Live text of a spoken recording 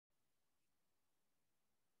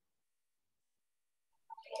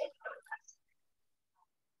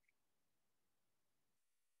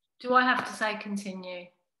Do I have to say continue?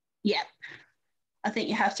 Yeah. I think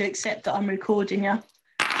you have to accept that I'm recording you.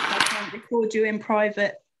 I can't record you in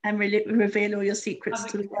private and reveal all your secrets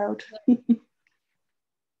to the world.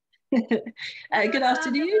 Good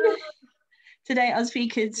afternoon. Today I'm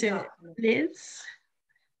speaking to Liz.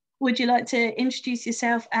 Would you like to introduce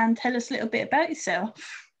yourself and tell us a little bit about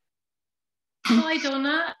yourself? Hi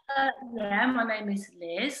Donna, yeah, my name is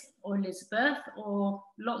Liz, or Elizabeth, or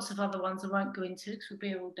lots of other ones I won't go into because we'll be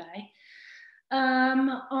here all day.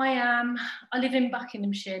 I live in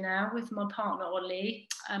Buckinghamshire now with my partner Ollie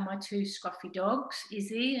and my two scruffy dogs,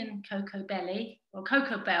 Izzy and Coco Belly, or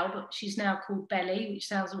Coco Bell, but she's now called Belly, which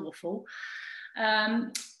sounds awful.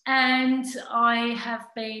 And I have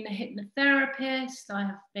been a hypnotherapist, I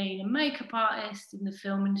have been a makeup artist in the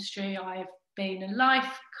film industry, I have been a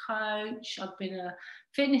life coach, I've been a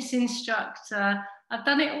fitness instructor, I've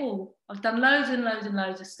done it all. I've done loads and loads and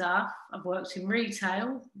loads of stuff. I've worked in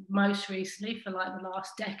retail, most recently for like the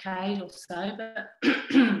last decade or so, but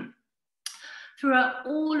throughout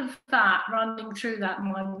all of that, running through that,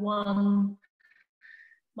 my one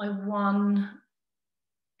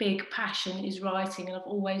big passion is writing, and I've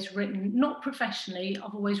always written, not professionally,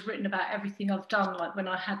 I've always written about everything I've done. Like when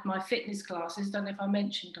I had my fitness classes, don't know if I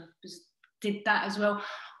mentioned, did that as well.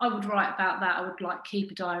 I would write about that. I would like keep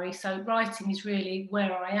a diary. So writing is really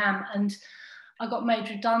where I am. And I got made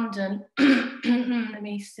redundant, let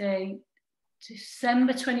me see,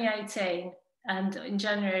 December 2018. And in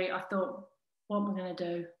January, I thought, what am I going to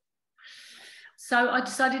do? So I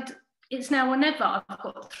decided it's now or never. I've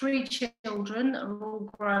got 3 children that are all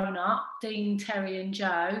grown up, Dean, Terry and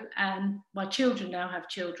Joe, and my children now have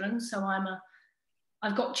children. So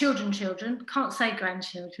I've got children, can't say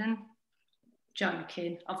grandchildren,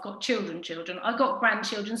 joking, I've got children, I've got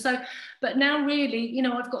grandchildren. So, but now really, you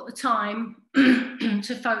know, I've got the time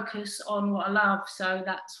to focus on what I love. So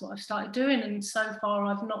that's what I've started doing. And so far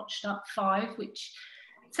I've notched up 5, which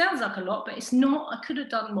sounds like a lot, but it's not. I could have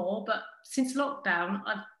done more, but since lockdown,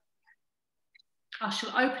 I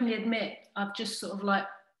shall openly admit, I've just sort of like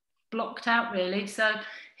blocked out really. So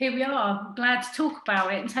here we are. I'm glad to talk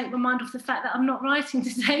about it and take my mind off the fact that I'm not writing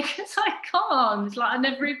today because I can't. It's like I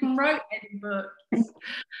never even wrote any books.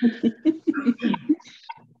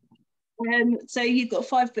 So you've got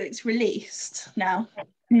 5 books released now.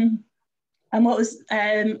 And what was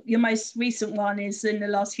your most recent one is in the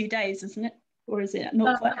last few days, isn't it? Or is it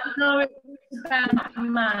not quite? No, it was about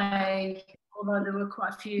May, although there were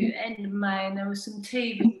quite a few end of May, and there were some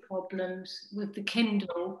TV problems with the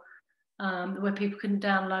Kindle where people couldn't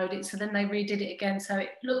download it. So then they redid it again. So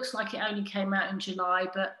it looks like it only came out in July,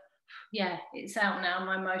 but yeah, it's out now,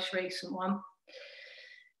 my most recent one.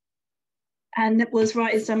 And it was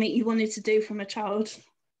writing something you wanted to do from a child?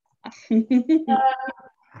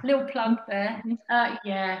 Little plug there.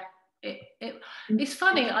 Yeah, it's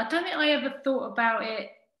funny. I don't think I ever thought about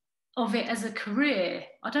it as a career.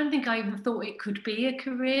 I don't think I even thought it could be a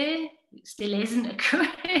career. It still isn't a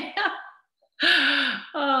career.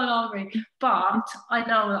 Oh, no, but I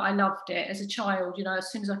know that I loved it as a child. You know,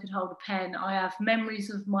 as soon as I could hold a pen, I have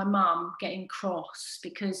memories of my mum getting cross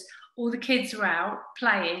because all the kids were out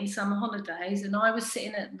playing summer holidays and I was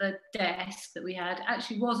sitting at the desk that we had.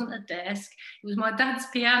 Actually wasn't a desk, it was my dad's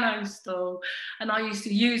piano stool, and I used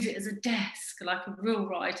to use it as a desk like a real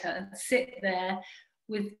writer and sit there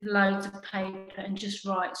with loads of paper and just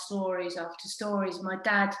write stories after stories. My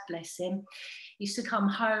dad, bless him, used to come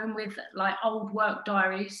home with like old work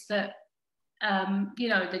diaries that you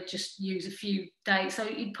know, they'd just use a few dates. So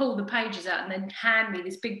he'd pull the pages out and then hand me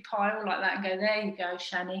this big pile like that and go, there you go,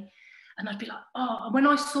 Shani. And I'd be like, oh, when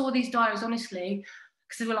I saw these diaries, honestly,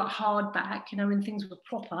 because they were like hardback, you know, when things were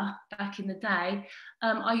proper back in the day,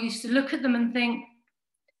 I used to look at them and think,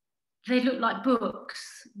 they look like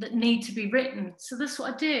books that need to be written. So that's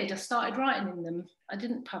what I did. I started writing in them. I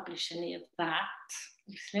didn't publish any of that,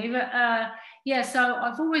 obviously. But yeah, so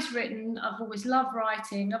I've always written. I've always loved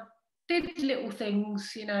writing. I did little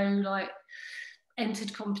things, you know, like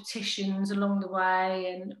entered competitions along the way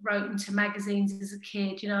and wrote into magazines as a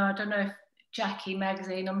kid. You know, I don't know if Jackie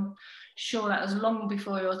magazine, I'm sure that was long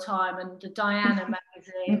before your time, and the Diana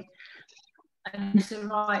magazine. I used to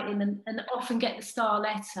write in and often get the star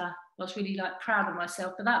letter. I was really like proud of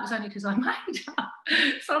myself, but that was only because I made up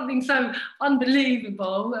something so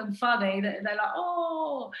unbelievable and funny that they're like,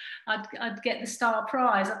 oh, I'd get the star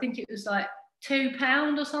prize. I think it was like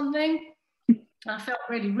 £2 or something. I felt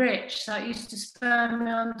really rich, so it used to spur me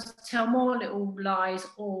on to tell more little lies,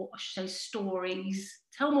 or I should say stories,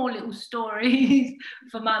 tell more little stories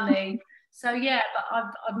for money. So yeah, but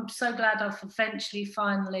I'm so glad I've eventually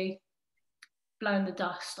finally blown the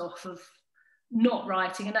dust off of not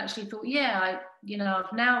writing, and actually thought, yeah,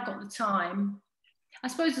 I've now got the time. I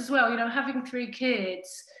suppose as well, having 3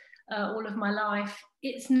 kids all of my life,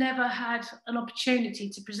 it's never had an opportunity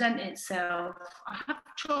to present itself. I have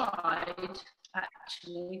tried,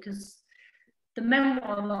 actually, because the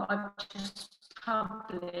memoir that I've just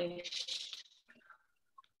published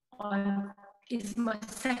is my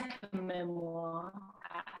second memoir,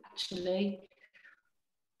 actually.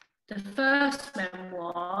 The first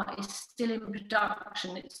memoir is still in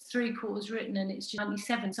production. It's 3/4 written and it's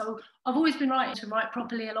 97. So I've always been writing to write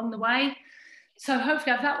properly along the way. So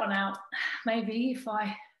hopefully I have that one out. Maybe if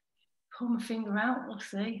I pull my finger out, we'll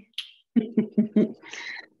see.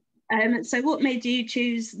 So what made you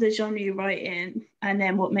choose the genre you write in, and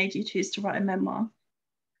then what made you choose to write a memoir?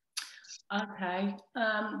 Okay.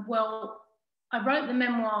 Well, I wrote the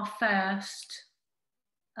memoir first.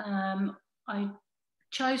 I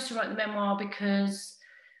chose to write the memoir because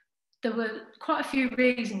there were quite a few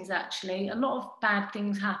reasons, actually. A lot of bad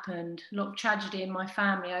things happened, a lot of tragedy in my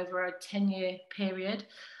family over a 10-year period,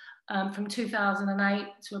 from 2008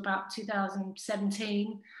 to about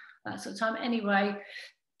 2017, that sort of time. Anyway,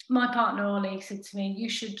 my partner Ollie said to me, you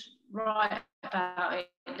should write about it,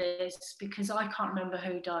 Liz, because I can't remember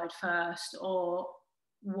who died first or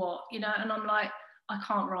what, and I'm like, I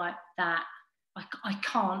can't write that. I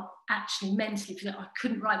can't actually mentally, I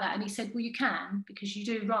couldn't write that. And he said, well, you can, because you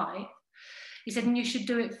do write. He said, and you should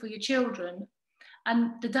do it for your children.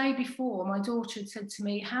 And the day before, my daughter had said to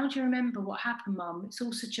me, how do you remember what happened, Mum? It's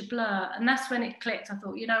all such a blur. And that's when it clicked. I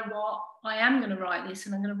thought, you know what? I am going to write this,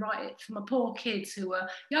 and I'm going to write it for my poor kids who were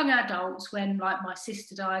young adults when, like, my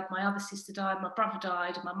sister died, my other sister died, my brother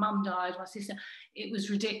died, my mum died, my sister. It was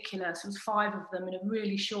ridiculous. It was 5 of them in a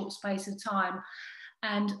really short space of time.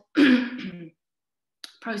 And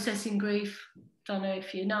processing grief, don't know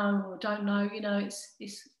if you know or don't know,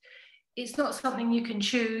 it's not something you can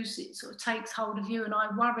choose. It sort of takes hold of you. And I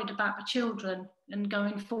worried about my children and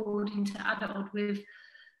going forward into adulthood with,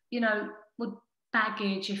 with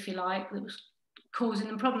baggage, if you like, that was causing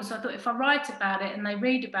them problems. So I thought, if I write about it and they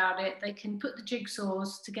read about it, they can put the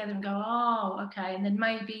jigsaws together and go, oh, okay, and then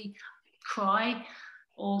maybe cry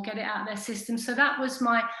or get it out of their system. So that was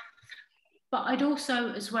but I'd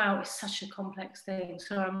also, as well, it's such a complex thing,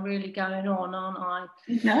 so I'm really going on, aren't I?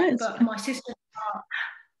 No, but my sister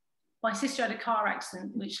had a car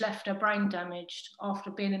accident which left her brain damaged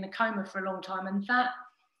after being in a coma for a long time. And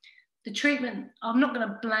the treatment, I'm not going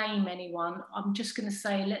to blame anyone. I'm just going to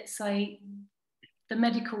say, let's say the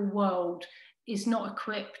medical world is not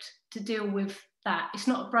equipped to deal with that. It's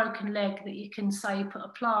not a broken leg that you can say, put a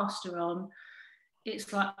plaster on.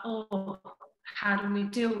 It's like, oh, how do we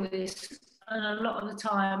deal with this? And a lot of the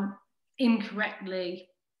time, incorrectly.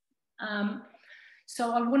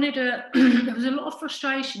 So I wanted there was a lot of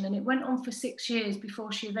frustration, and it went on for 6 years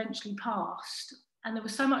before she eventually passed. And there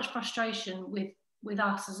was so much frustration with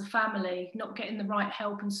us as a family, not getting the right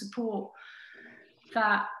help and support,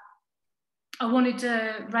 that I wanted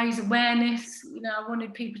to raise awareness. I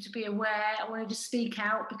wanted people to be aware. I wanted to speak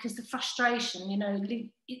out, because the frustration, it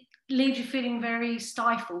leaves you feeling very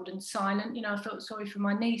stifled and silent. I felt sorry for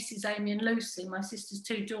my nieces, Amy and Lucy, my sister's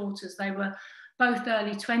 2 daughters. They were both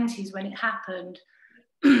early 20s when it happened.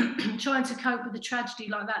 Trying to cope with a tragedy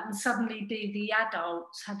like that, and suddenly be the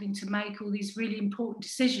adults having to make all these really important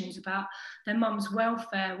decisions about their mum's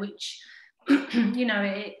welfare, which,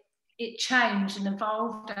 it changed and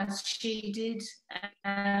evolved as she did.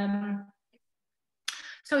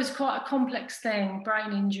 So it's quite a complex thing,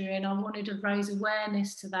 brain injury, and I wanted to raise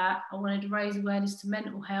awareness to that. I wanted to raise awareness to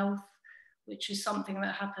mental health, which is something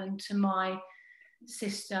that happened to my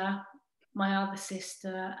sister, my other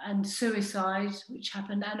sister, and suicide, which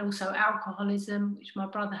happened, and also alcoholism, which my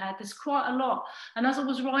brother had. There's quite a lot. And as I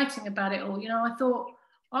was writing about it all, I thought,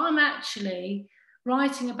 I'm actually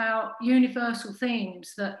writing about universal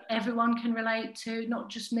themes that everyone can relate to, not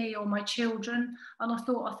just me or my children. And I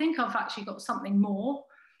thought, I think I've actually got something more.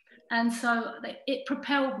 And so it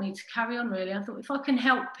propelled me to carry on, really. I thought, if I can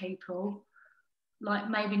help people, like,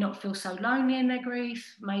 maybe not feel so lonely in their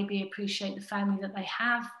grief, maybe appreciate the family that they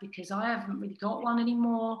have, because I haven't really got one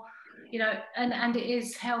anymore, and it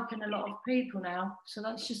is helping a lot of people now. So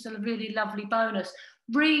that's just a really lovely bonus.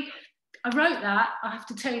 I wrote that, I have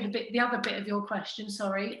to tell you the other bit of your question,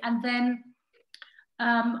 sorry, and then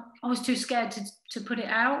I was too scared to put it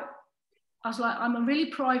out. I was like, I'm a really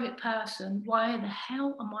private person. Why the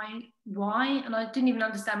hell am I? Why? And I didn't even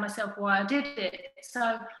understand myself why I did it.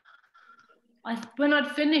 So when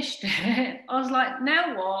I'd finished it, I was like,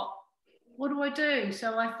 now what? What do I do?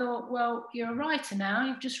 So I thought, well, you're a writer now.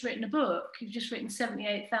 You've just written a book. You've just written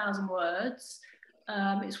 78,000 words.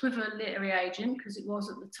 It's with a literary agent, because it was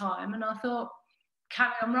at the time, and I thought,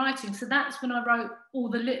 carry on writing. So that's when I wrote all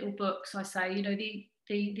the little books, I say, you know,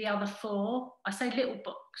 the other 4. I say little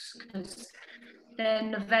books because they're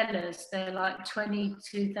novellas, they're like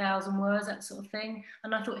 22,000 words, that sort of thing.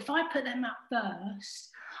 And I thought, if I put them out first,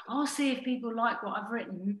 I'll see if people like what I've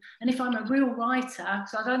written. And if I'm a real writer,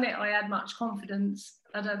 so I don't think I had much confidence.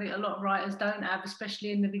 I don't think a lot of writers don't have,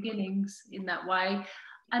 especially in the beginnings, in that way.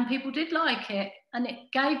 And people did like it. And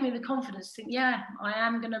it gave me the confidence to think, yeah, I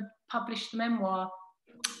am going to publish the memoir.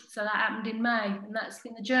 So that happened in May. And that's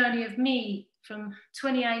been the journey of me from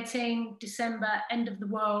 2018, December, end of the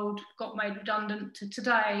world, got made redundant, to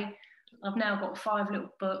today. I've now got 5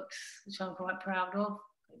 little books, which I'm quite proud of.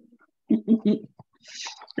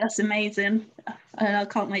 That's amazing. And I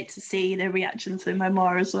can't wait to see the reaction to the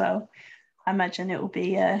memoir as well. I imagine it will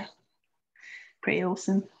be pretty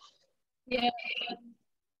awesome. Yeah,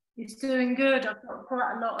 it's doing good. I've got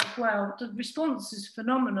quite a lot as well. The response is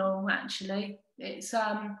phenomenal, actually. It's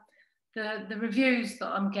the reviews that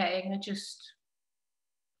I'm getting are just,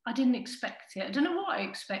 I didn't expect it. I don't know what I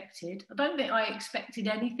expected. I don't think I expected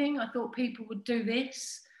anything. I thought people would do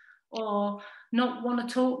this or not want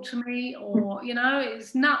to talk to me, or, you know,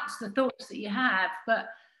 it's nuts, the thoughts that you have. But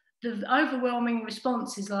the overwhelming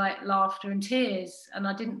response is like laughter and tears. And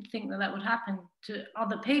I didn't think that that would happen to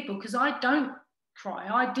other people, because I don't cry.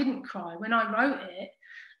 I didn't cry when I wrote it.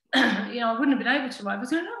 You know, I wouldn't have been able to write. I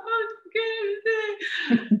was like,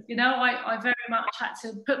 you know, I very much had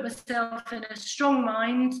to put myself in a strong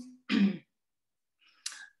mind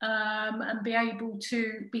and be able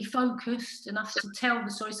to be focused enough to tell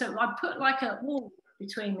the story. So I put like a wall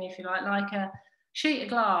between me, if you like a sheet of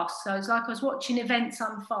glass. So it's like I was watching events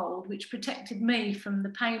unfold, which protected me from the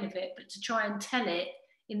pain of it, but to try and tell it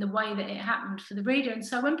in the way that it happened for the reader. And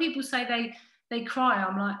so when people say they cry,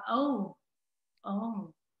 I'm like, oh,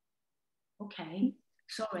 okay,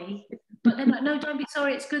 sorry. But they're like, no, don't be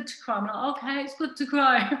sorry, it's good to cry. I'm like, okay, it's good to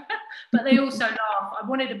cry. But they also laugh. I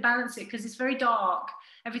wanted to balance it because it's very dark.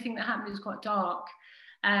 Everything that happened is quite dark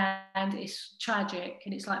and it's tragic,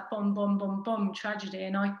 and it's like bomb, bomb, bomb, bomb tragedy.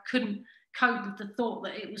 And I couldn't cope with the thought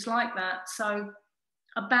that it was like that. So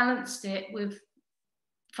I balanced it with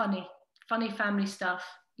funny family stuff,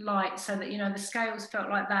 light, so that, you know, the scales felt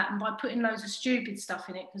like that. And by putting loads of stupid stuff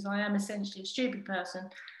in it, because I am essentially a stupid person,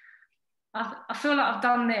 I feel like I've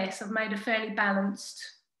done this. I've made a fairly balanced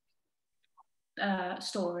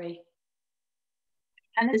story.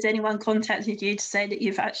 And has anyone contacted you to say that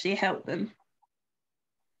you've actually helped them?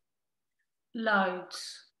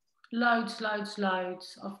 Loads.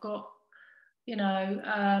 I've got, you know,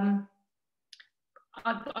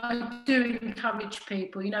 I do encourage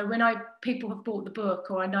people, you know, when people have bought the book,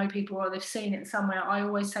 or I know people, or they've seen it somewhere, I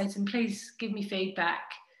always say to them, please give me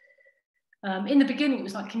feedback. In the beginning, it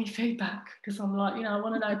was like, give me feedback, because I'm like, you know, I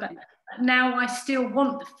want to know. But now I still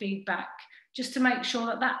want the feedback, just to make sure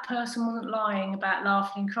that that person wasn't lying about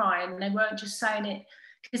laughing and crying. They weren't just saying it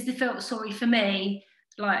because they felt sorry for me.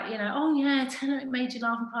 Like, you know, oh yeah, tell it made you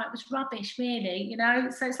laugh and cry. It was rubbish, really, you know.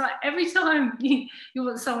 So it's like every time you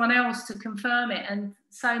want someone else to confirm it. And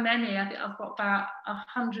so many, I think I've got about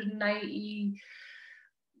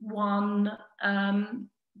 181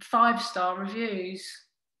 5-star reviews.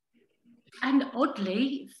 And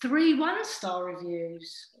oddly, 3 1-star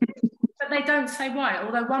reviews. But they don't say why.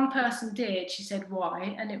 Although one person did, she said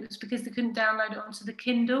why, and it was because they couldn't download it onto the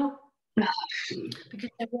Kindle because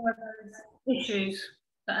there were those issues.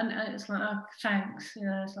 And it's like, oh, thanks, you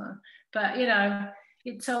know. It's like, but you know,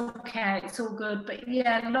 it's okay, it's all good. But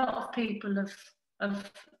yeah, a lot of people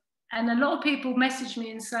have, and a lot of people message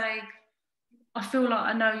me and say, I feel like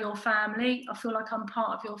I know your family. I feel like I'm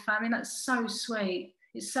part of your family. And that's so sweet.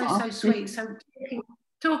 It's so sweet. So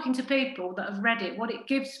talking to people that have read it, what it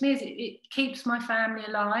gives me is it keeps my family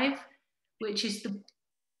alive, which is the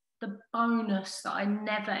bonus that I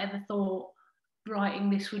never ever thought writing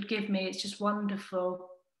this would give me. It's just wonderful.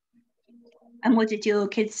 And what did your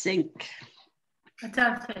kids think? I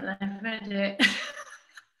don't think they've read it.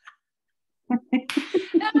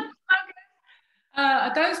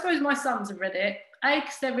 I don't suppose my sons have read it. A,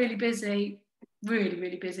 because they're really busy,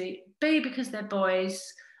 really busy. B, because they're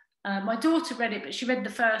boys. My daughter read it, but she read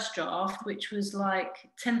the first draft, which was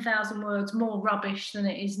like 10,000 words more rubbish than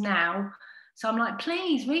it is now. So I'm like,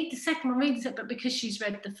 please read the second one, but because she's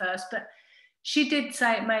read the first. But she did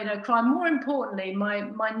say it made her cry. More importantly,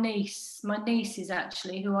 my nieces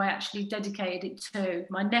actually, who I actually dedicated it to,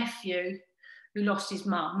 my nephew, who lost his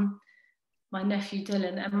mum, my nephew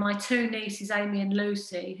Dylan, and my 2 nieces, Amy and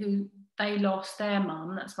Lucy, who they lost their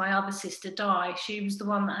mum. That's my other sister, Di. She was the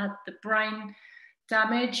one that had the brain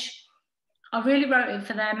damage. I really wrote it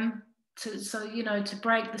for them to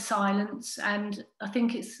break the silence, and I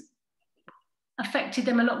think it's affected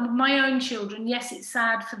them a lot. My own children, yes, it's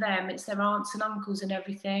sad for them, it's their aunts and uncles and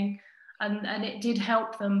everything, and it did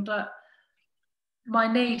help them, but my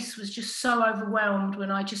niece was just so overwhelmed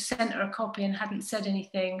when I just sent her a copy and hadn't said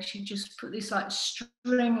anything. She just put this like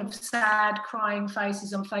string of sad crying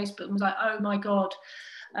faces on Facebook and was like, oh my God,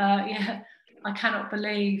 yeah, I cannot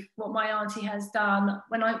believe what my auntie has done.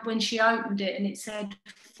 When she opened it and it said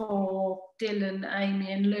for Dylan,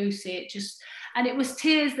 Amy and Lucy, and it was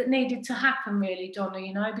tears that needed to happen really,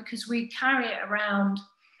 Donna, because we carry it around.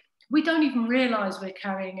 We don't even realise we're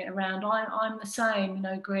carrying it around. I'm the same,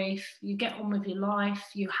 grief. You get on with your life,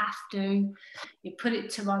 you have to, you put it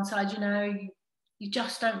to one side, you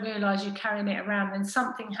just don't realise you're carrying it around. Then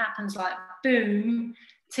something happens like boom,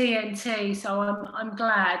 TNT. So I'm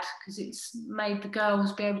glad, because it's made the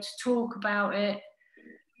girls be able to talk about it,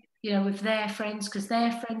 with their friends, because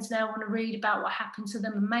their friends now want to read about what happened to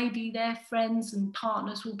them, and maybe their friends and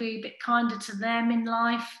partners will be a bit kinder to them in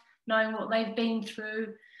life, knowing what they've been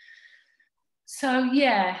through. So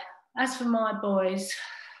yeah, as for my boys,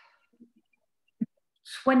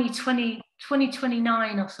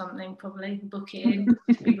 2029 or something, probably, book it in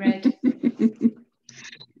to be read.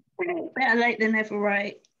 Better late than never,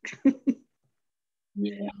 right?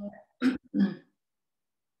 Yeah.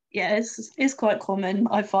 Yeah, it's quite common,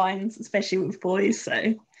 I find, especially with boys.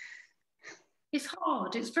 So it's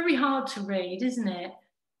hard. It's very hard to read, isn't it?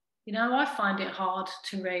 I find it hard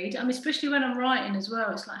to read. Especially when I'm writing as well.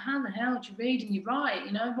 It's like, how the hell do you read and you write?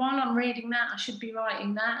 While I'm reading that, I should be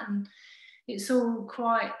writing that. And it's all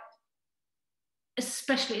quite,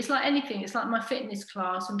 especially, it's like anything. It's like my fitness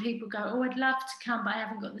class, and people go, oh, I'd love to come, but I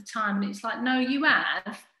haven't got the time. And it's like, no, you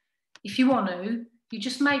have. If you want to, you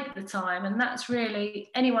just make the time. And that's really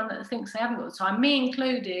anyone that thinks they haven't got the time, me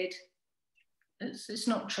included. It's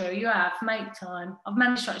not true. You have, make time. I've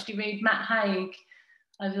managed to actually read Matt Haig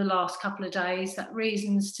over the last couple of days, that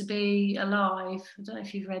Reasons to Be Alive. I don't know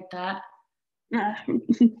if you've read that. No.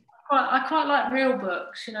 I quite like real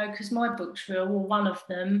books, because my book's real, or one of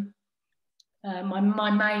them.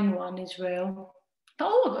 My main one is real. But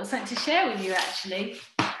I've got something to share with you, actually.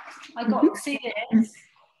 I got to see this.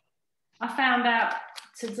 I found out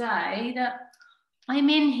today that I'm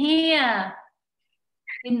in here.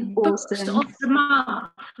 In Books of the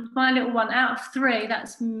Month, my little one, out of 3,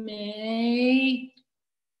 that's me.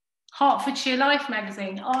 Hertfordshire Life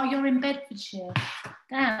magazine. Oh, you're in Bedfordshire.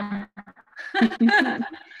 Damn.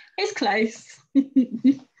 It's close.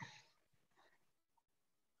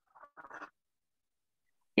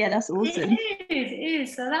 Yeah, that's awesome. It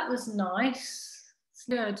is. So that was nice. It's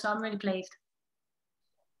good. So I'm really pleased.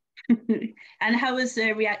 And how has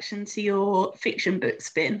the reaction to your fiction books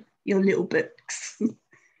been? Your little books?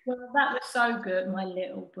 Well, that was so good. My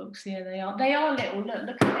little books. Yeah, they are. They are little.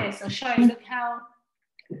 Look at this. I'll show you. Look how.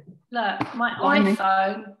 Look, my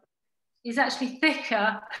iPhone is actually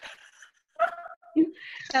thicker.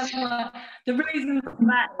 The reason for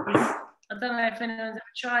that is, I don't know if anyone's ever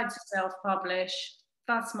tried to self-publish.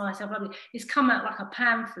 That's my self-publish. It's come out like a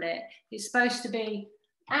pamphlet. It's supposed to be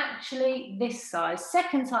actually this size.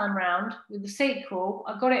 Second time round with the sequel,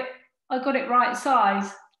 I got it right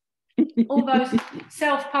size. All those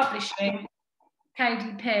self-publishing,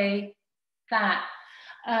 KDP, that.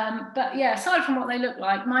 But yeah, aside from what they look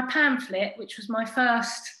like, my pamphlet, which was my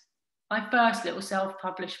first little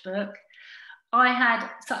self-published book, I had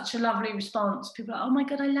such a lovely response. People are like, oh my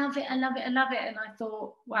God, I love it, I love it, I love it. And I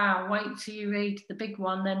thought, wow, wait till you read the big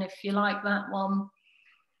one then if you like that one.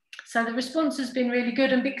 So the response has been really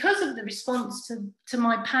good. And because of the response to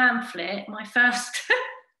my pamphlet, my first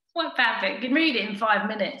pamphlet, you can read it in 5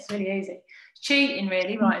 minutes, really easy. It's cheating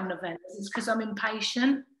really, writing novellas. It's because I'm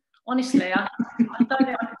impatient. Honestly, I don't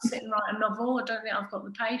think I could sit and write a novel. I don't think I've got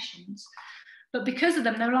the patience. But because of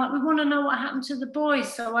them, they're like, we want to know what happened to the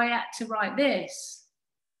boys. So I had to write this,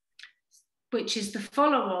 which is the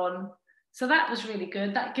follow-on. So that was really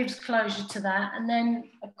good. That gives closure to that. And then,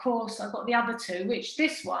 of course, I've got the other 2, which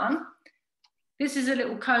this is a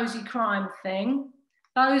little cozy crime thing.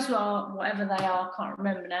 Those are, whatever they are, I can't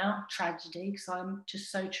remember now, tragedy, because I'm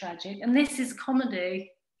just so tragic. And this is comedy.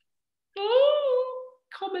 Oh,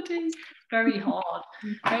 comedy. Very hard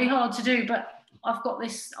to do. But I've got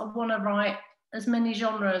this, I want to write as many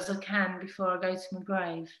genres as I can before I go to my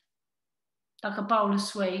grave. Like a bowl of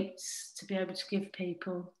sweets to be able to give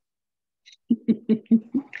people.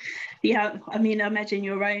 Yeah, I mean, I imagine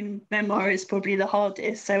your own memoir is probably the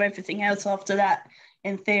hardest, so everything else after that,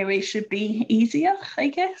 in theory, should be easier, I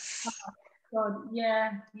guess. God,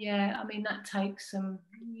 yeah, yeah. I mean, that takes some,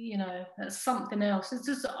 you know, that's something else. It's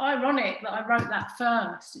just ironic that I wrote that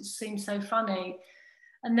first. It seems so funny.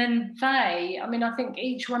 And then I mean, I think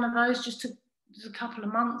each one of those just took a couple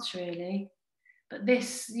of months, really. But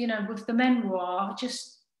this, you know, with the memoir,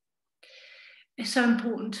 just, it's so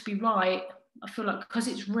important to be right. I feel like because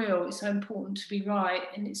it's real, it's so important to be right.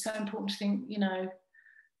 And it's so important to think, you know,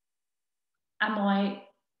 am I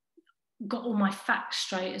got all my facts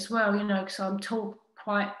straight as well, you know, because I'm talk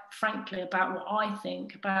quite frankly about what I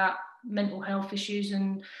think about mental health issues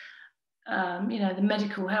and, you know, the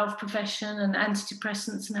medical health profession and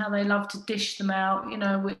antidepressants and how they love to dish them out, you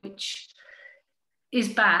know, which is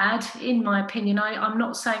bad, in my opinion. I'm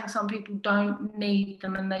not saying some people don't need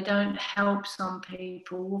them and they don't help some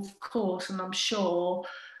people, of course, and I'm sure.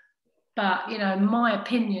 But, you know, my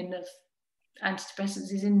opinion of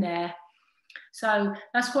antidepressants is in there. So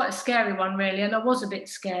that's quite a scary one, really. And I was a bit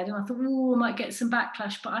scared and I thought, oh, I might get some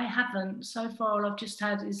backlash, but I haven't. So far, all I've just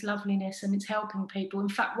had is loveliness and it's helping people. In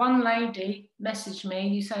fact, one lady messaged me,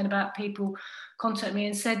 you saying about people contact me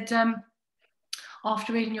and said,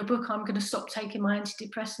 after reading your book, I'm going to stop taking my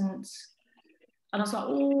antidepressants. And I was like,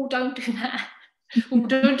 oh, don't do that. Well,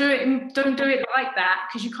 don't do it like that,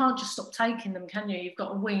 because you can't just stop taking them, can you? You've got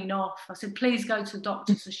to wean off. I said, please go to the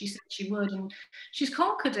doctor. So she said she would, and she's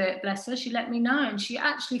conquered it, bless her. She let me know, and she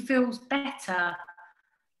actually feels better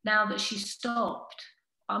now that she's stopped.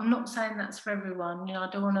 I'm not saying that's for everyone, you know, I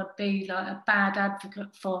don't want to be like a bad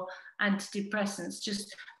advocate for antidepressants,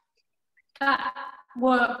 just that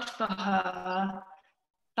worked for her,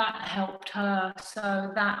 that helped her,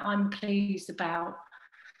 so that I'm pleased about.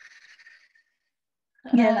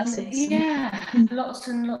 Yeah, that's awesome. Yeah, lots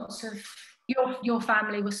and lots of your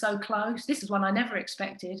family was so close. This is one I never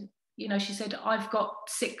expected. You know, she said, I've got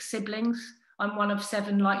 6 siblings. I'm one of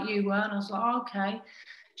 7 like you were. And I was like, oh, okay.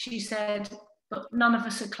 She said, but none of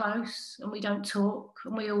us are close and we don't talk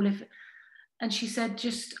and we all live. And she said,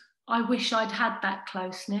 just, I wish I'd had that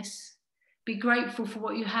closeness. Be grateful for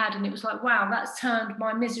what you had. And it was like, wow, that's turned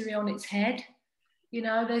my misery on its head. You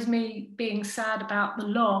know, there's me being sad about the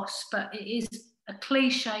loss, but it is a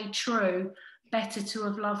cliche true, better to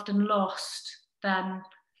have loved and lost than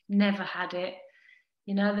never had it.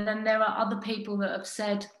 You know, then there are other people that have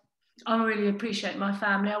said, I really appreciate my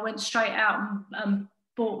family. I went straight out and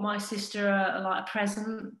bought my sister a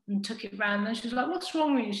present and took it round, and she was like, what's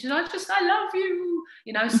wrong with you? She's like, I love you.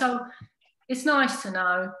 You know, so it's nice to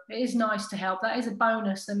know. It is nice to help. That is a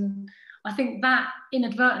bonus. And I think that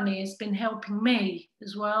inadvertently has been helping me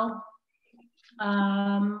as well,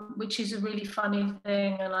 which is a really funny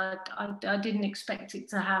thing. And I didn't expect it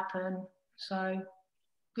to happen. So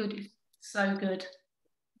good. So good.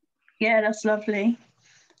 Yeah, that's lovely.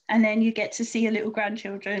 And then you get to see your little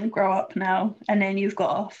grandchildren grow up now. And then you've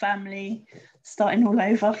got a family starting all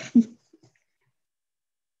over.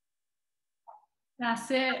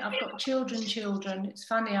 That's it. I've got children. It's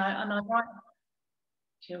funny. I write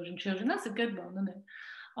children. That's a good one, isn't it?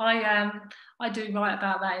 I do write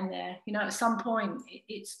about that in there. You know, at some point,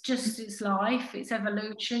 it's life, it's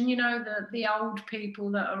evolution. You know, the old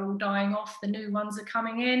people that are all dying off, the new ones are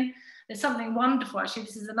coming in. There's something wonderful, actually.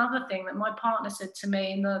 This is another thing that my partner said to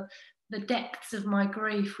me in the depths of my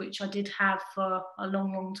grief, which I did have for a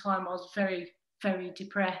long, long time. I was very, very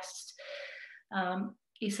depressed.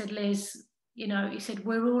 He said, Liz, you know, he said,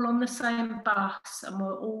 we're all on the same bus and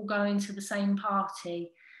we're all going to the same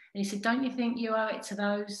party. And he said, don't you think you owe it to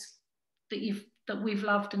those that we've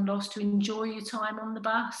loved and lost to enjoy your time on the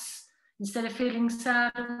bus instead of feeling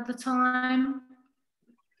sad all the time?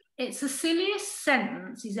 It's the silliest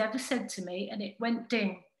sentence he's ever said to me, and it went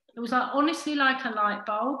ding. It was like, honestly, like a light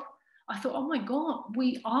bulb. I thought, oh my God,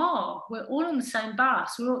 we're all on the same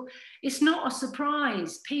bus. It's not a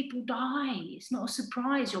surprise. People die. It's not a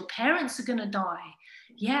surprise. Your parents are going to die.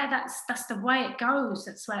 Yeah, that's the way it goes.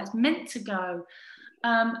 That's where it's meant to go.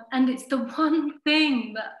 And it's the one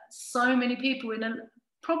thing that so many people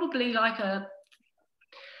probably like a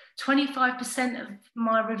 25% of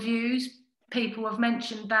my reviews, people have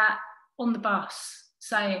mentioned that on the bus,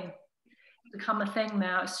 saying it's become a thing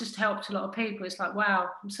now. It's just helped a lot of people. It's like, wow,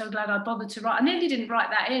 I'm so glad I bothered to write. I nearly didn't write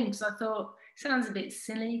that in because I thought it sounds a bit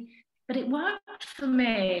silly, but it worked for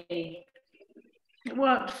me. It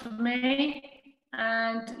worked for me.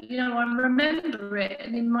 And, you know, I remember it.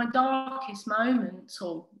 And in my darkest moments,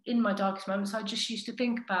 I just used to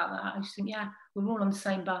think about that. I used to think, yeah, we're all on the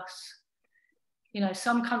same bus. You know,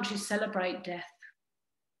 some countries celebrate death.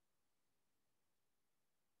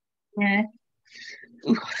 Yeah.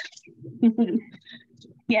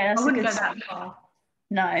 Yeah, that's I wouldn't go that far.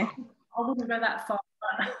 No. I wouldn't go that far.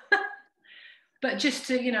 But just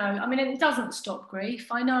to, you know, I mean, it doesn't stop grief.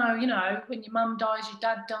 I know, you know, when your mum dies, your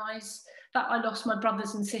dad dies. That I lost my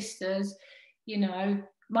brothers and sisters, you know.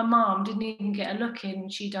 My mum didn't even get a look in.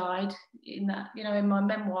 She died in that, you know, in my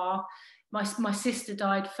memoir. My sister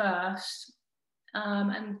died first,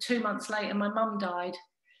 and 2 months later, my mum died.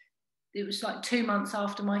 It was like 2 months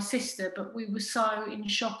after my sister, but we were so in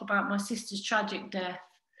shock about my sister's tragic death.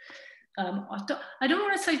 I don't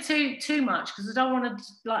want to say too much because I don't want to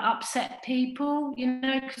like upset people, you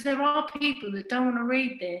know, because there are people that don't want to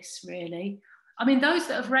read this really. I mean, those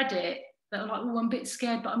that have read it that are like, oh, I'm a bit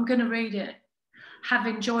scared, but I'm going to read it, have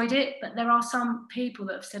enjoyed it. But there are some people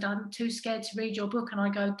that have said, I'm too scared to read your book, and I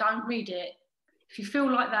go, don't read it. If you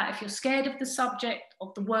feel like that, if you're scared of the subject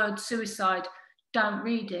of the word suicide, don't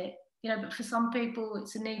read it. You know, but for some people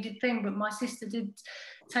it's a needed thing. But my sister did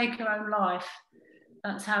take her own life.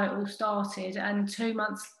 That's how it all started. And 2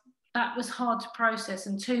 months, that was hard to process.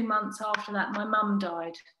 And 2 months after that, my mum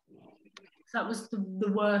died. So that was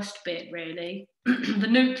the worst bit, really. The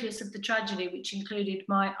nucleus of the tragedy, which included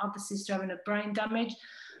my other sister having a brain damage,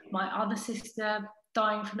 my other sister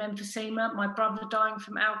dying from emphysema, my brother dying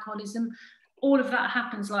from alcoholism. All of that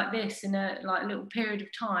happens like this in a like little period of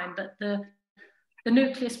time. But the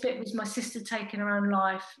nucleus bit was my sister taking her own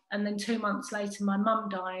life, and then 2 months later, my mum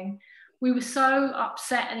dying. We were so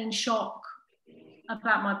upset and in shock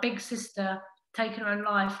about my big sister taking her own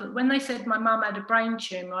life that when they said my mum had a brain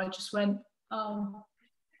tumour, I just went, oh,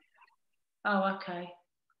 okay.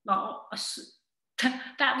 Like,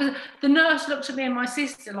 that was, the nurse looked at me and my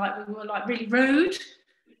sister like we were like really rude.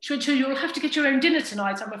 She went, you'll have to get your own dinner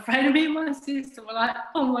tonight, I'm afraid. And me and my sister were like,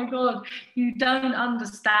 oh my God, you don't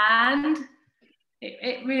understand.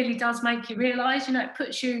 It really does make you realise, you know,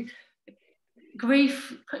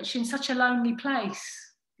 grief puts you in such a lonely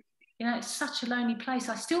place. You know, it's such a lonely place.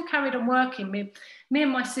 I still carried on working. Me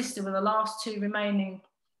and my sister were the last two remaining.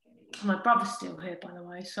 My brother's still here, by the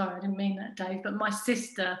way. Sorry, I didn't mean that, Dave. But my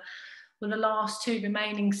sister were the last two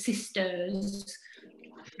remaining sisters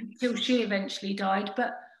until she eventually died.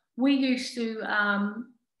 But we used to,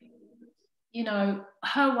 you know,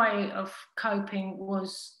 her way of coping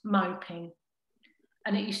was moping.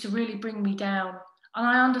 And it used to really bring me down. And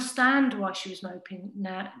I understand why she was moping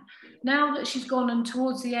now. Now that she's gone, and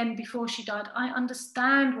towards the end, before she died, I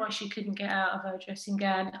understand why she couldn't get out of her dressing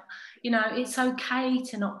gown. You know, it's okay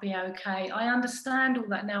to not be okay. I understand all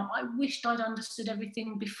that now. I wished I'd understood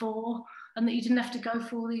everything before, and that you didn't have to go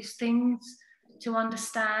through all these things to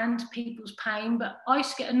understand people's pain. But I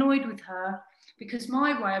used to get annoyed with her because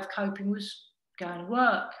my way of coping was going to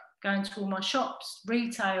work, going to all my shops,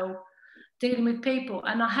 retail, dealing with people.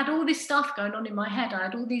 And I had all this stuff going on in my head. I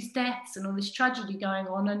had all these deaths and all this tragedy going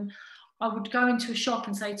on. And I would go into a shop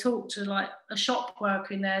and say, talk to like a shop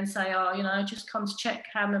worker in there and say, oh, you know, just come to check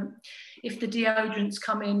if the deodorants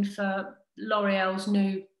come in for L'Oreal's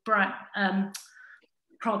new brand,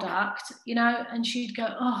 product, you know. And she'd go,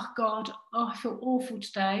 oh God, oh, I feel awful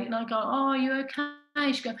today. And I go, oh, are you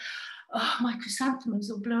okay? She'd go, oh, my chrysanthemums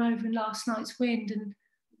all blew over in last night's wind. And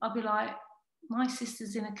I'd be like, my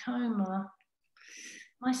sister's in a coma.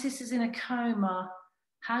 My sister's in a coma.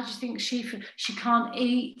 How do you think she can't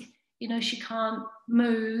eat? You know, she can't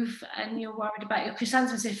move, and you're worried about your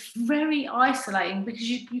chrysanthemums. It's very isolating because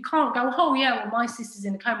you can't go, oh yeah, well my sister's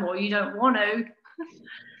in a coma, or you don't want to.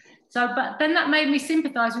 So, but then that made me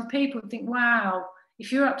sympathise with people and think, wow,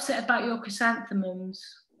 if you're upset about your chrysanthemums,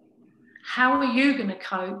 how are you going to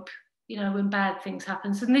cope? You know, when bad things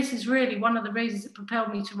happen. And this is really one of the reasons that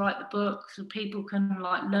propelled me to write the book, so people can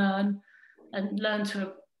like learn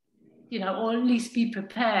to, you know, or at least be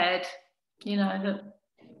prepared, you know, that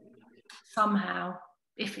somehow,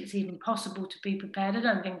 if it's even possible to be prepared. I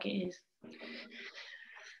don't think it is.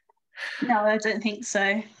 No, I don't think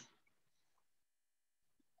so.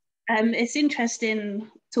 It's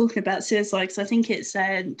interesting talking about suicide because I think it's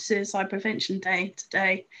Suicide Prevention Day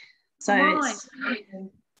today. So It's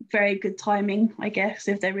very good timing, I guess,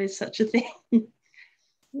 if there is such a thing.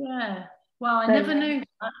 Yeah, well, I never knew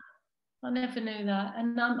that. I never knew that.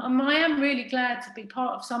 And I am really glad to be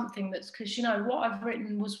part of something that's, because, you know, what I've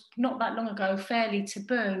written was not that long ago fairly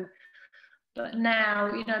taboo. But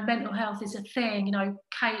now, you know, mental health is a thing. You know,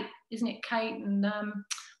 Kate, isn't it Kate and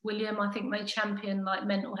William, I think they champion like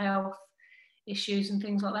mental health issues and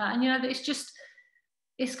things like that. And, you know,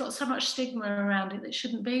 it's got so much stigma around it that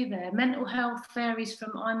shouldn't be there. Mental health varies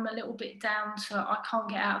from I'm a little bit down to I can't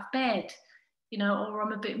get out of bed, you know, or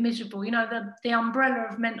I'm a bit miserable, you know, the umbrella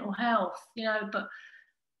of mental health, you know. But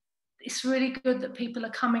it's really good that people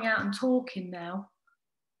are coming out and talking now,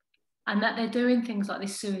 and that they're doing things like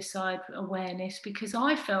this suicide awareness, because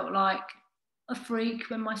I felt like a freak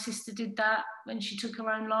when my sister did that, when she took her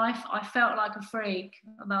own life. I felt like a freak,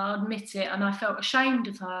 and I'll admit it, and I felt ashamed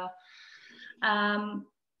of her.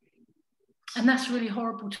 And that's really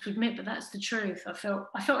horrible to admit, but that's the truth. I felt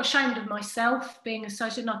ashamed of myself being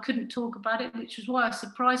associated, and I couldn't talk about it, which was why I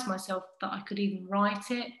surprised myself that I could even write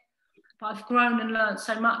it. But I've grown and learned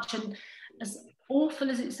so much, and as awful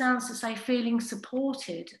as it sounds to say, feeling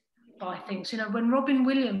supported by things. You know, when Robin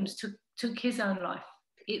Williams took his own life,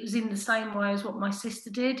 it was in the same way as what my sister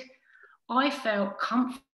did. I felt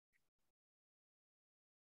comforted.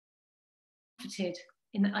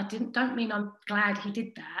 Don't mean I'm glad he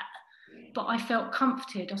did that, but I felt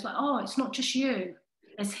comforted. I was like, oh, it's not just you,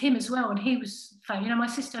 there's him as well. And he was, you know, my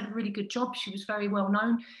sister had a really good job. She was very well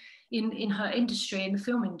known in her industry, in the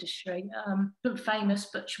film industry. Not famous,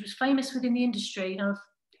 but she was famous within the industry, you know,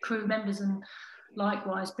 crew members and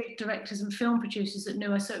likewise big directors and film producers that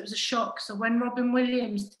knew her. So it was a shock. So when Robin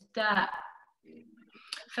Williams did that,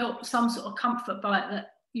 felt some sort of comfort by it,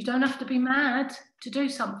 that you don't have to be mad to do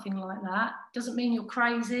something like that. Doesn't mean you're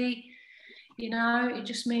crazy, you know. It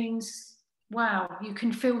just means, wow, you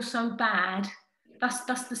can feel so bad.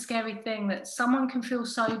 That's the scary thing, that someone can feel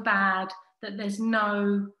so bad that there's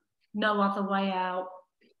no other way out.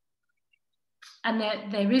 And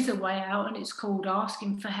there is a way out, and it's called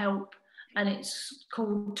asking for help, and it's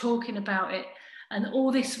called talking about it. And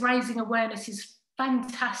all this raising awareness is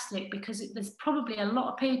fantastic, because there's probably a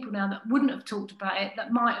lot of people now that wouldn't have talked about it,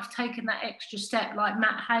 that might have taken that extra step, like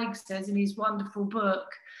Matt Haig says in his wonderful book.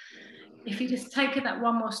 If he'd just taken that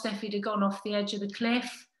one more step, he'd have gone off the edge of the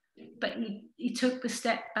cliff. But he took the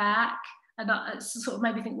step back, and that sort of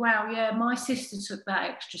made me think, wow, yeah, my sister took that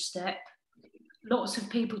extra step. Lots of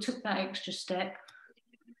people took that extra step.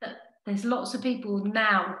 There's lots of people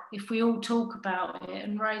now, if we all talk about it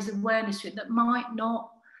and raise awareness to it, that might not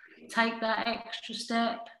take that extra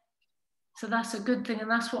step. So that's a good thing, and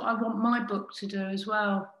that's what I want my book to do as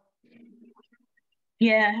well.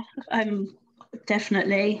 Yeah,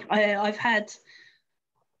 definitely. I've had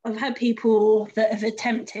people that have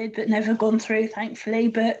attempted but never gone through, thankfully.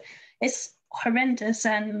 But it's horrendous,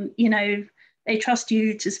 and you know, they trust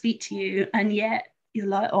you to speak to you, and yet you're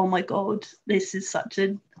like, oh my god, this is such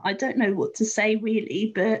a, I don't know what to say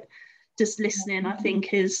really, but just listening, I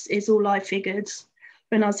think, is all I figured.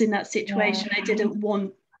 When I was in that situation, they didn't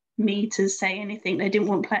want me to say anything. They didn't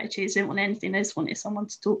want platitudes, they didn't want anything. They just wanted someone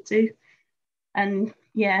to talk to. And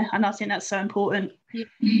yeah, and I think that's so important.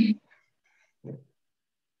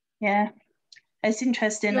 Yeah, it's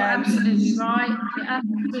interesting. You're absolutely right. You're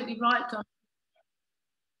absolutely right, Don.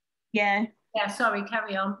 Yeah. Yeah, sorry,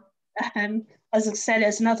 carry on. As I said,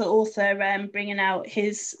 there's another author bringing out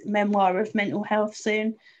his memoir of mental health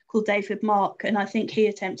soon, called David Mark, and I think he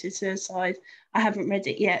attempted suicide. I haven't read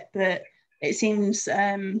it yet, but it seems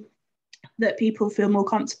that people feel more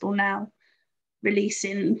comfortable now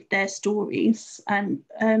releasing their stories, and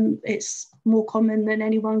it's more common than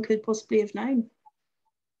anyone could possibly have known.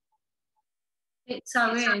 It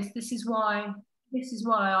so is. This is why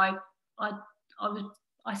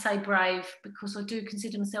I say brave, because I do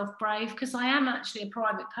consider myself brave, because I am actually a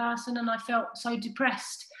private person, and I felt so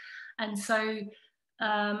depressed and so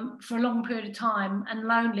for a long period of time, and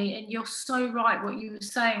lonely. And you're so right what you were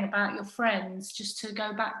saying about your friends, just to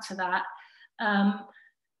go back to that.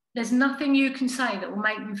 There's nothing you can say that will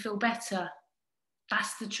make them feel better.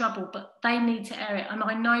 That's the trouble, but they need to air it. And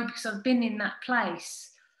I know, because I've been in that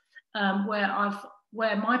place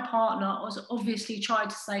where my partner was obviously tried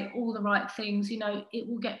to say all the right things, you know, it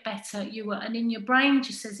will get better, and in your brain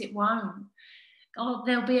just says it won't. Oh,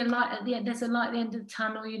 there'll be a light at the end, there's a light at the end of the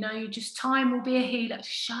tunnel, you know, time will be a healer.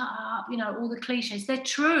 Shut up, you know, all the cliches, they're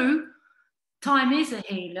true. Time is a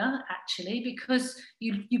healer, actually, because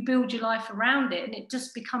you build your life around it, and it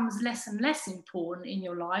just becomes less and less important in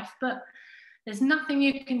your life. But there's nothing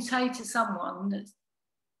you can say to someone that's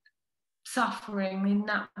suffering in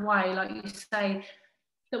that way, like you say,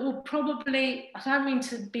 that will probably, I don't mean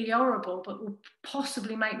to be horrible, but will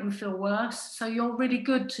possibly make them feel worse. So you're really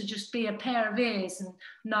good to just be a pair of ears and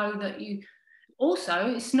know that you,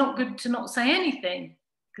 also, it's not good to not say anything,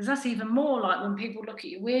 because that's even more like when people look at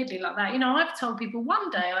you weirdly like that. You know, I've told people one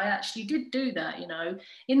day I actually did do that, you know,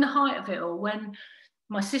 in the height of it all, when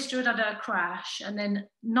my sister had a crash, and then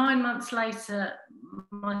 9 months later,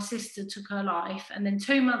 my sister took her life, and then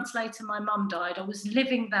 2 months later, my mum died. I was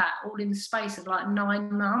living that all in the space of like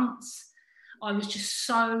 9 months. I was just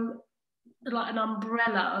so like an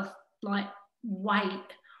umbrella of like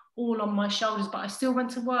weight all on my shoulders, but I still went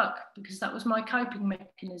to work, because that was my coping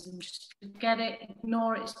mechanism. Just forget it,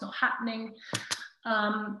 ignore it, it's not happening.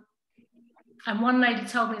 And one lady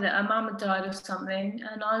told me that her mum had died or something,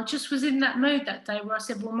 and I just was in that mood that day where I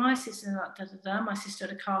said, well, my sister, like, da, da, da. My sister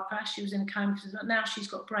had a car crash, she was in a coma, now she's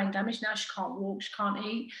got brain damage, now she can't walk, she can't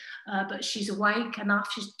eat, but she's awake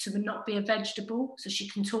enough to not be a vegetable, so she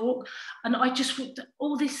can talk. And I just,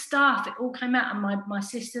 all this stuff, it all came out. And my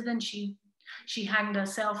sister, then she hanged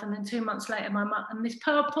herself, and then 2 months later, my mum, and this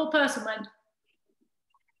poor person went,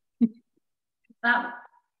 that.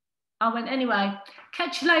 I went, anyway,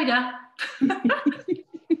 catch you later. I'm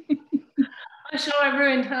sure I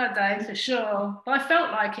ruined her day for sure. But I felt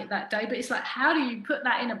like it that day. But it's like, how do you put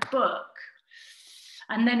that in a book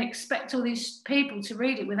and then expect all these people to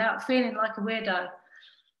read it without feeling like a weirdo?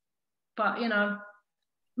 But, you know,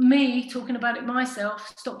 me talking about it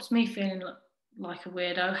myself stops me feeling like a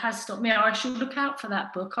weirdo, has stopped me. I should look out for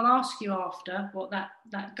that book. I'll ask you after what that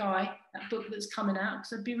book that's coming out,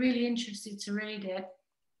 because I'd be really interested to read it.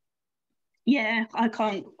 Yeah, I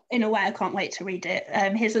can't wait to read it.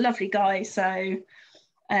 He's a lovely guy, so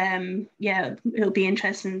yeah, it'll be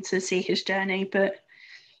interesting to see his journey. But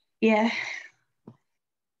yeah,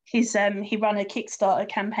 he run a Kickstarter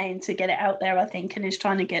campaign to get it out there, I think, and is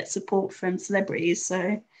trying to get support from celebrities,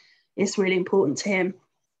 so it's really important to him.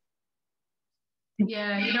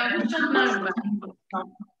 Yeah, you know, I wish I'd known about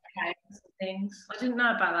things. I didn't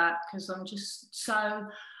know about that because I'm just so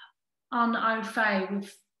au fait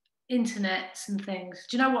with internets and things.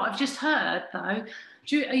 Do you know what I've just heard though?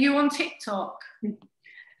 Are you on TikTok?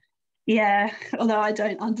 Yeah, although I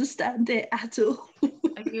don't understand it at all.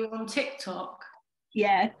 Are you on TikTok?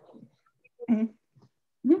 Yeah. I read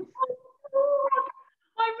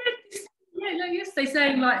this yesterday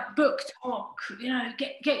saying like book talk, you know,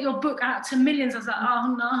 get your book out to millions. I was like,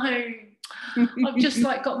 oh no. I've just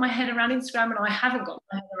like got my head around Instagram, and I haven't got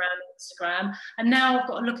my head around Instagram, and now I've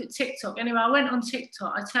got to look at TikTok. Anyway, I went on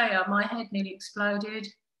TikTok. I tell you, my head nearly exploded.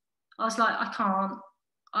 I was like, I can't.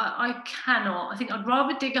 I cannot. I think I'd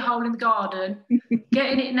rather dig a hole in the garden,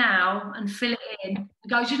 get in it now and fill it in, and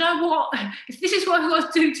go, do you know what? If this is what I've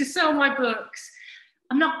got to do to sell my books,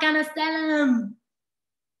 I'm not going to sell them.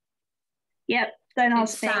 Yep, don't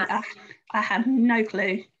ask me. I have no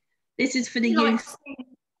clue. This is for the youth.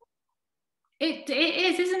 It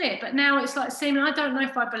is, isn't it? But now it's like seeming, I don't know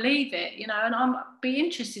if I believe it, you know, and I'd be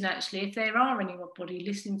interested actually if there are anybody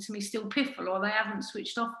listening to me still piffle, or they haven't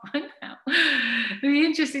switched off by now. It'd be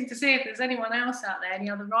interesting to see if there's anyone else out there, any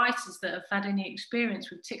other writers that have had any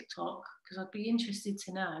experience with TikTok, because I'd be interested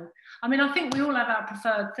to know. I mean, I think we all have our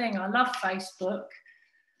preferred thing. I love Facebook.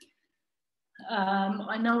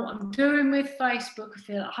 I know what I'm doing with Facebook. I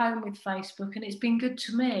feel at home with Facebook, and it's been good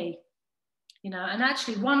to me. You know, and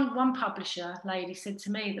actually one publisher lady said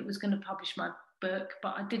to me that was going to publish my book,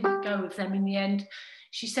 but I didn't go with them in the end.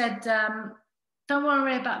 She said, don't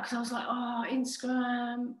worry about, because I was like, oh,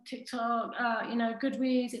 Instagram, TikTok, you know,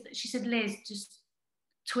 Goodreads. She said, Liz, just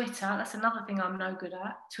Twitter. That's another thing I'm no good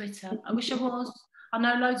at, Twitter. I wish I was. I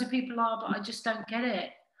know loads of people are, but I just don't get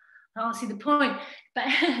it. I don't see the point.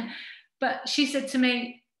 But she said to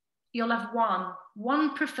me, you'll have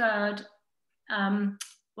one preferred,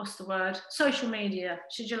 what's the word? Social media.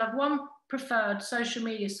 You'll have one preferred social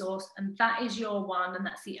media source, and that is your one, and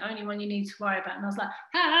that's the only one you need to worry about. And I was like,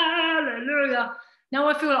 hallelujah. Now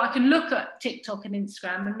I feel like I can look at TikTok and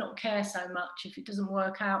Instagram and not care so much if it doesn't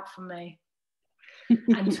work out for me.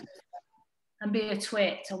 and be a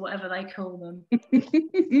twit, or whatever they call them.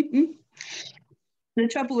 The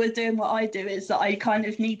trouble with doing what I do is that I kind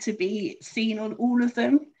of need to be seen on all of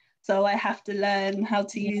them. So I have to learn how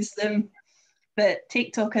to use them. But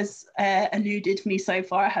TikTok has eluded me so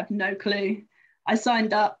far. I have no clue. I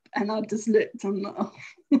signed up and I've just looked. I'm like, oh.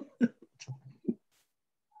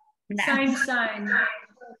 Same.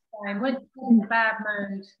 Went in a bad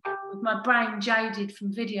mood with my brain jaded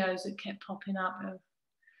from videos that kept popping up.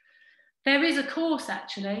 There is a course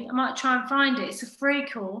actually. I might try and find it. It's a free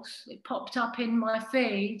course. It popped up in my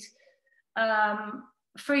feed. A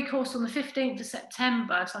free course on the 15th of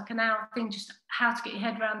September. It's like an hour thing, just how to get your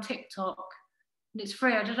head around TikTok. And it's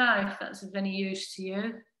free. I don't know if that's of any use to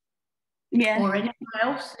you. Yeah. Or anyone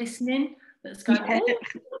else listening that's going, oh,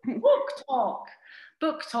 book talk.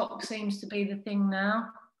 Book talk seems to be the thing now.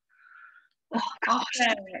 Oh, gosh.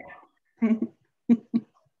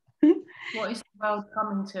 What is the world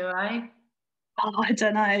coming to, eh? Oh, I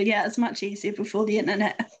don't know. Yeah, it's much easier before the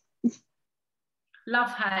internet.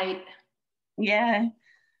 Love, hate. Yeah.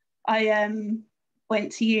 I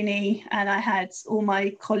went to uni and I had all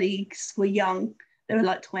my colleagues were young. They were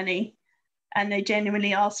like 20. And they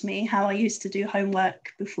genuinely asked me how I used to do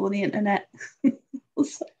homework before the internet.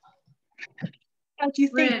 How do you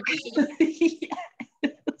think? Really?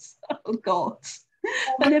 Yes. Oh, God.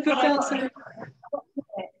 I never felt so...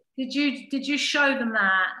 Did you show them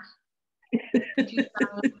that? Did you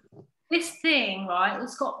say, this thing, right?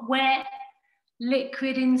 It's got wet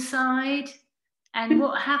liquid inside, and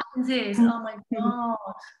what happens is, oh my god.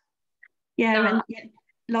 Yeah, and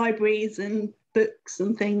libraries and books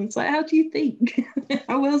and things. Like, how do you think?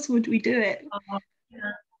 How else would we do it? Oh,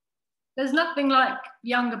 yeah. There's nothing like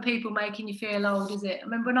younger people making you feel old, is it? I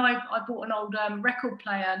remember when I bought an old record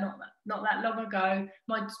player not that long ago.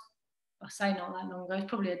 I say not that long ago, it's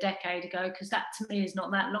probably a decade ago, because that to me is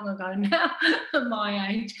not that long ago now at my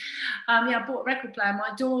age. I bought a record player.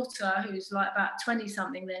 My daughter, who's like about 20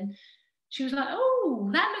 something then, she was like, oh,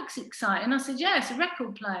 that looks exciting. I said, yeah, it's a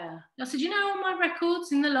record player. I said, you know all my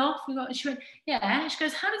records in the loft? She went, yeah. She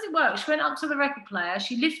goes, how does it work? She went up to the record player,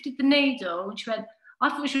 she lifted the needle, and she went, I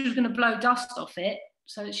thought she was going to blow dust off it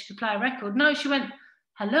so that she could play a record. No, she went,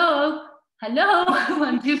 hello,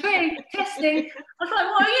 1, 2, 3, testing. I was like,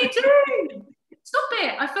 what are you doing? Stop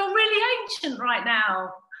it. I feel really ancient right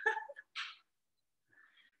now.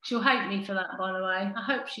 She'll hate me for that, by the way. I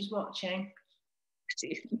hope she's watching.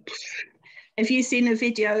 Have you seen a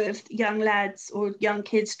video of young lads or young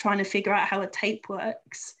kids trying to figure out how a tape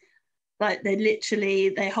works? Like they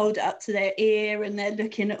hold it up to their ear and they're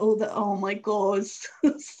looking at all the, oh my god.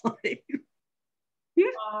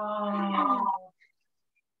 Oh.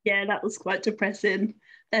 Yeah, that was quite depressing.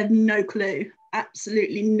 They have no clue,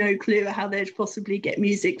 absolutely no clue how they'd possibly get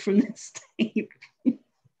music from this tape.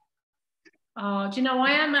 Oh, do you know,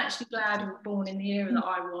 I am actually glad I was born in the era that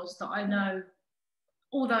I was, that I know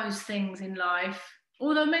all those things in life.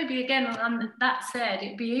 Although maybe, again, that said,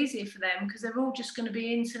 it'd be easier for them because they're all just going to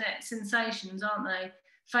be internet sensations, aren't they?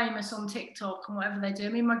 Famous on TikTok and whatever they do. I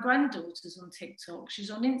mean, my granddaughter's on TikTok. She's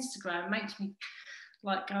on Instagram. It makes me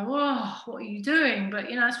like go, oh, what are you doing? But,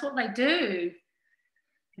 you know, it's what they do.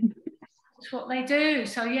 It's what they do.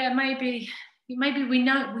 So, yeah, maybe we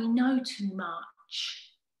know too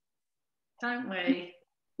much, don't we?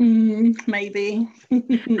 Maybe.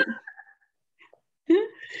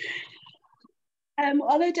 I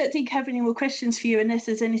don't think I have any more questions for you unless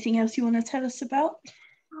there's anything else you want to tell us about.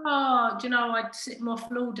 Oh, do you know, I'd sit in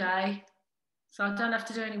waffle all day, so I don't have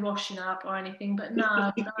to do any washing up or anything. But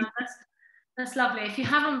no, that's lovely. If you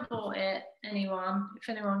haven't bought it, if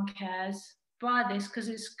anyone cares, buy this because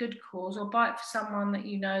it's a good cause, or buy it for someone that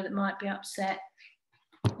you know that might be upset.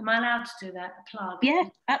 Am I allowed to do that? A plug? Yeah,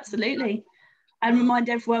 absolutely. And remind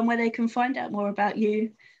everyone where they can find out more about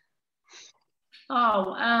you.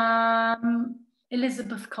 Oh,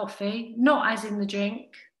 Elizabeth Coffey, not as in the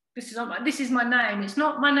drink. This is my name.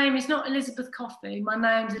 My name is not Elizabeth Coffey. My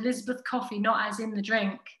name's Elizabeth Coffey, not as in the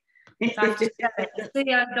drink. So I have to spell it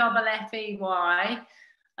COFFEY.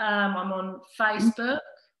 I'm on Facebook,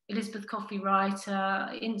 Elizabeth Coffey Writer,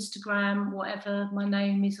 Instagram, whatever my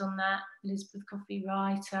name is on that, Elizabeth Coffey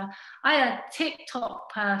Writer. I am a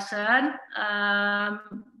TikTok person.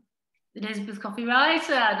 Elizabeth Coffey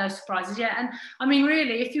Writer, no surprises yet. And I mean,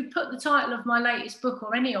 really, if you put the title of my latest book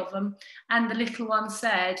or any of them and the little one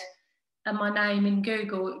said, and my name in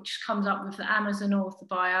Google, it just comes up with the Amazon author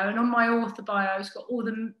bio. And on my author bio, it's got all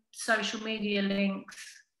the social media links.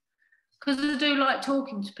 Because I do like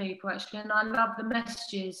talking to people, actually, and I love the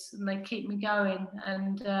messages, and they keep me going.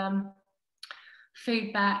 And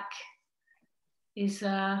feedback is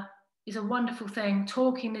a wonderful thing.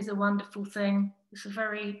 Talking is a wonderful thing. It's a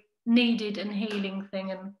very needed and healing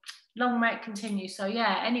thing, and long may it continue. So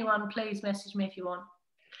yeah, anyone, please message me if you want.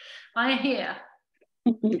 I am here.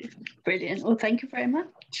 Brilliant. Well, thank you very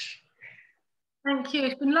much. Thank you.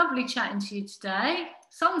 It's been lovely chatting to you today.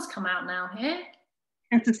 Sun's come out now here.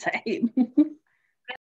 Same.